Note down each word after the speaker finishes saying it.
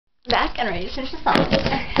Back and ready to finish the song.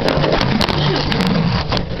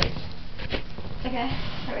 Okay,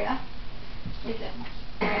 here we go. Resume.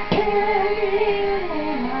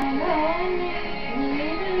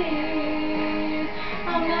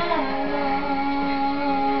 I'm not alone.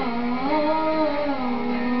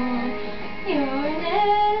 You're an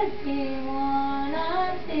empty one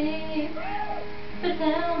I see. But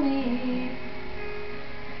tell me,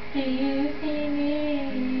 do you see me?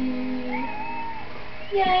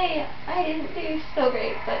 Yay! I didn't do so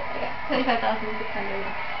great, but I got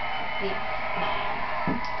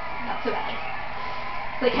 25,689. Not so bad.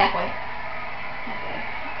 Like halfway.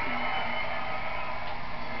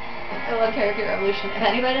 I love Karaoke Revolution. If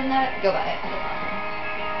anybody doesn't know it, go buy it.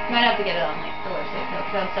 Might have to get it on like the website though,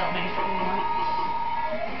 because I don't sell many anymore.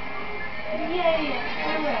 Yay!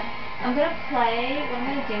 Everywhere. I'm gonna play. What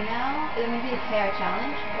I'm gonna do now is I'm gonna do the KR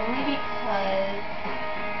challenge, only because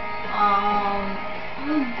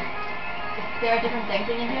there are different things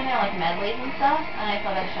that you can do now, like medleys and stuff, and I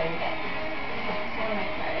thought I'd show you guys. So what am I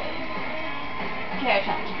starting? KR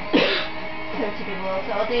challenge. So 2 people.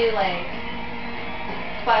 So I'll do like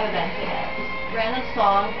 5 events, I guess. Random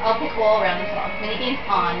songs. I'll pick all random songs. Minigames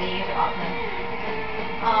on. Minigames are awesome.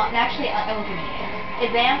 And actually, I won't do minigames.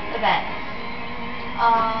 Advanced events.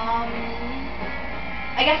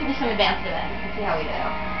 I guess we'll do some advanced events and see how we do.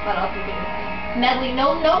 But I'll do medley.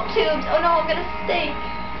 No note tubes. Oh no, I'm gonna stink.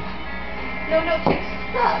 No note tubes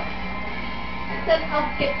sucks. Then I'll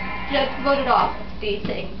get voted off the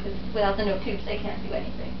thing because without the note tubes, I can't do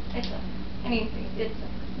anything. It sucks. I mean, it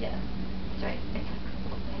sucks. Yeah, that's right. It sucks.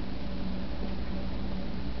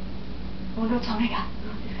 Oh no, oh my god.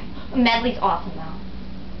 Medley's awesome though.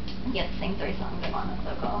 You get to sing 3 songs in one.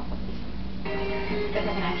 That's so cool. Because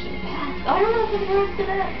I can actually pass. Oh, I don't know if the words to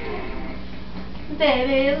that.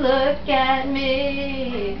 Baby, look at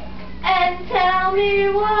me and tell me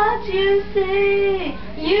what you see.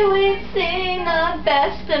 You ain't seen the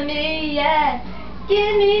best of me yet.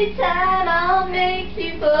 Give me time, I'll make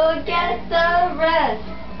you forget the rest.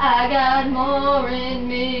 I got more in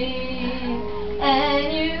me,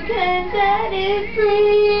 and you can set it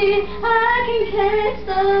free. I can catch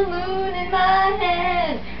the moon in my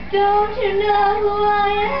hand. Don't you know who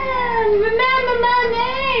I am? Remember my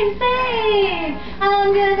name, babe.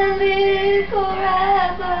 I'm gonna live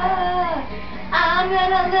forever. I'm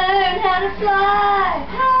gonna learn how to fly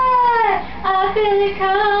high. I feel it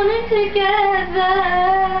coming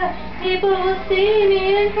together. People will see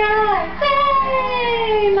me and cry,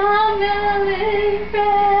 babe. I'm gonna live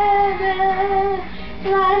forever.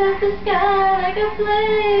 Light up the sky like a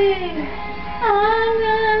flame. I'm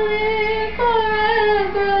gonna live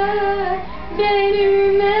forever. Baby,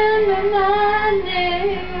 remember my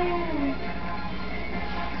name.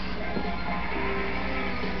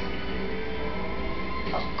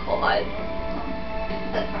 Oh God.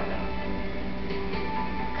 That's hard.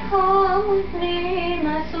 Come with me,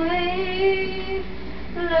 my sweet.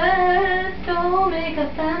 Let's go make a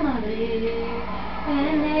family,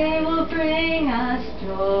 and they will bring us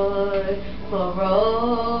joy for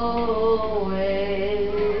always.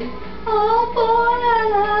 Oh boy, I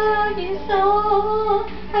love you so.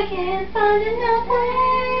 I can't find enough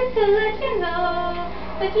ways to let you know,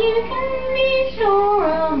 but you can be sure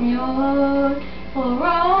I'm yours for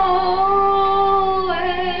always.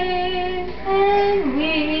 And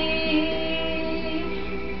we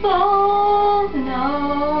both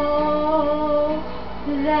know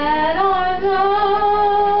that our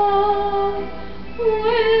love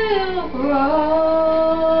will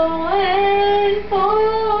grow, and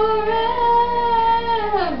forever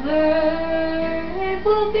it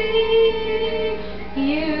will be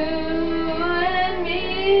you and me.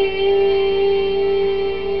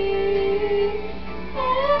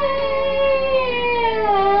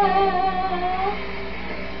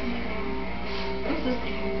 I'm so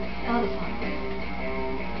scared. I love this song.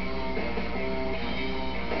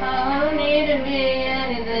 I don't need to be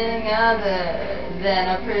anything other than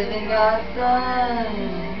a prison guard son.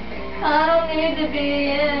 I don't need to be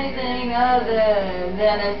anything other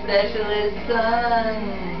than a specialist son.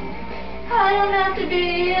 I don't have to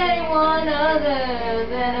be anyone other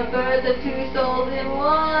than a birth of 2 souls in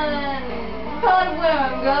one. Part of where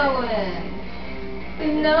I'm going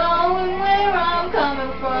is knowing where I'm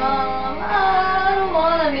coming from. I don't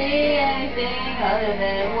want to be anything other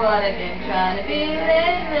than what I've been trying to be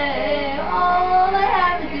lately. All I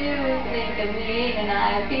have to do is think of me and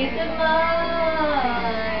I have peace of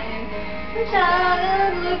mind. I'm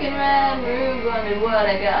tired of looking around the room wondering what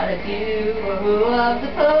I gotta do or who I'm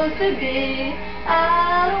supposed to be.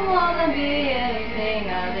 I don't want to be anything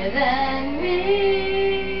other than me.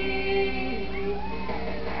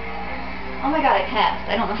 Oh my god, I passed.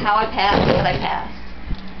 I don't know how I passed, but I passed.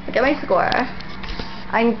 Look at my score.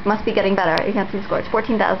 I must be getting better. You can't see the score. It's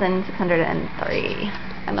 14,603.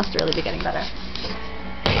 I must really be getting better.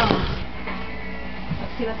 Oh.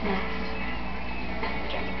 Let's see what's next.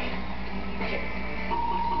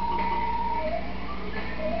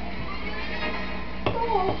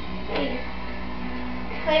 Oh, please.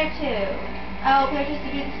 Player 2. Oh, player 2 is to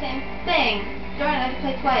do the same thing. Darn it, I have to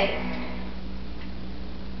play twice.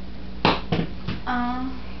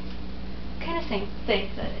 Kind of same thing,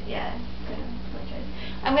 so yeah.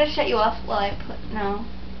 I'm gonna shut you off while I put, no.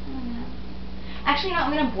 Actually, no, I'm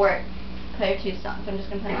gonna abort player 2's songs. I'm just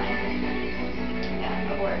gonna play mine. Yeah,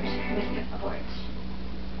 abort. Abort.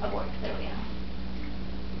 Abort. There we go.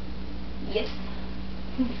 Yes.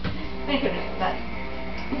 I'm gonna put it, but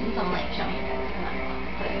since I'm like showing you guys, I'm not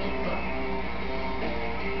gonna put it in the book.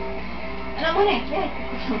 And I'm winning, yay!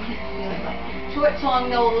 Short song,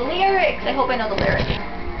 no lyrics. I hope I know the lyrics.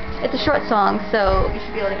 It's a short song, so you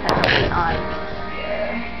should be able to catch it on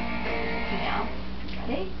here. Yeah.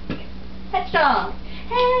 Ready? Headstrong!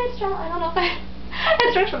 Headstrong! I don't know if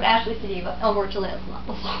Headstrong's from Ashley City, but unfortunately that's not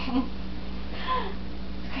the song.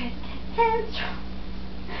 Okay. Headstrong!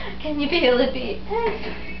 Can you feel the beat?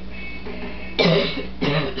 Headstrong!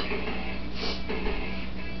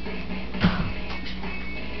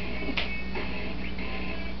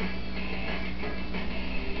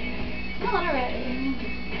 Come on already.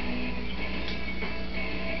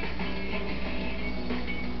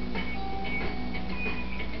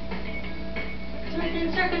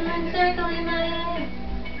 Circling my head.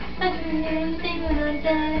 I didn't think when I'm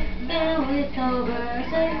dead. Now it's over.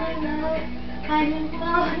 Say my love. I didn't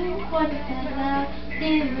know what to say now.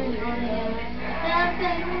 Didn't really want to hear it.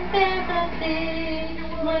 Nothing fantasy.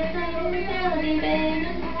 My same melody,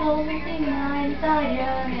 baby. Holding my inside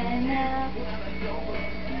your head now.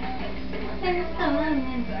 It's someone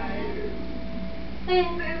inside.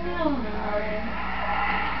 It's alright.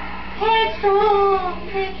 Headstrong,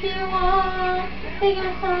 take you on. Take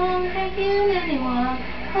your song, take you anyone.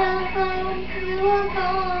 Headstrong, you are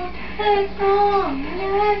gone. Headstrong,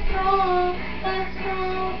 you're headstrong.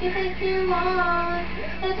 Headstrong, you take you on.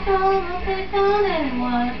 Headstrong, I'll take on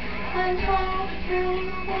anyone. Headstrong,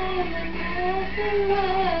 you're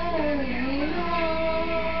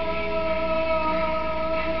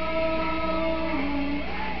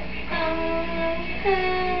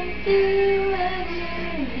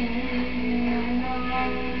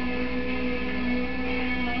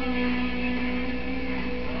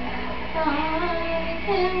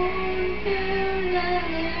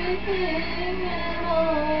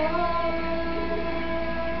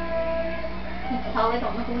How I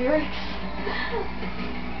don't know the lyrics. Oh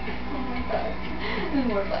my god. This is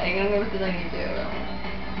mortifying. I'm gonna pretend like you do.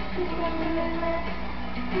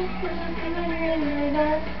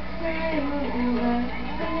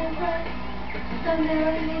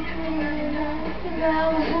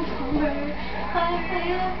 I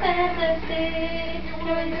feel fantasy.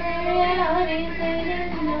 Your reality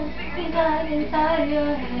inside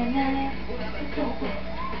your head.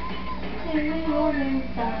 Take me all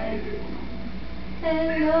inside.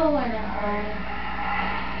 There's nowhere to hide.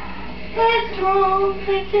 Headstrong,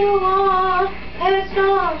 take you on.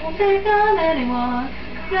 Headstrong, will take on anyone.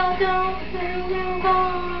 No, don't move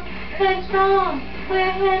on. Headstrong,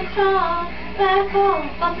 we're headstrong. Back off,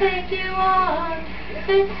 I'll take you on.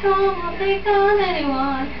 Headstrong, I'll take on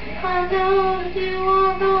anyone. I know that you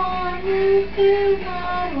are gone. You do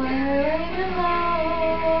not where you belong.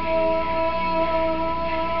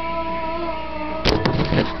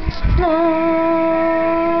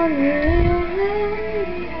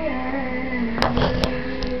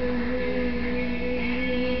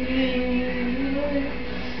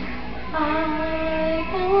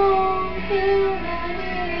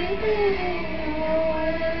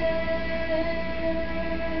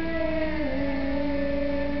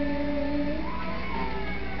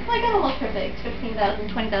 I got almost perfect. 15,000,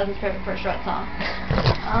 20,000 is perfect for a short song.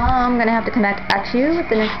 I'm gonna have to come back at you with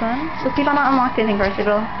the next one. So see if I'm not unlocked anything first.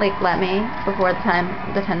 It'll like let me before the 10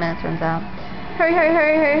 minutes runs out. Hurry, hurry,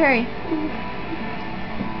 hurry, hurry, hurry.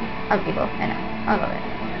 Oh, people. I know. I love it.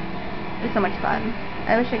 It's so much fun.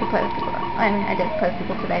 I wish I could play with people. I mean, I did play with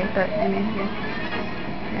people today, but I mean,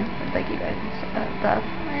 yeah, thank you guys and stuff.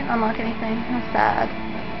 I didn't unlock anything. How sad.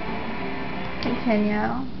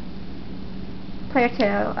 Continue. Player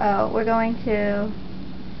 2. Oh, we're going to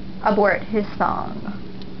abort his song.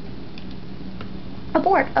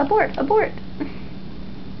 Abort, abort, abort.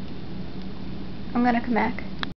 I'm gonna come back.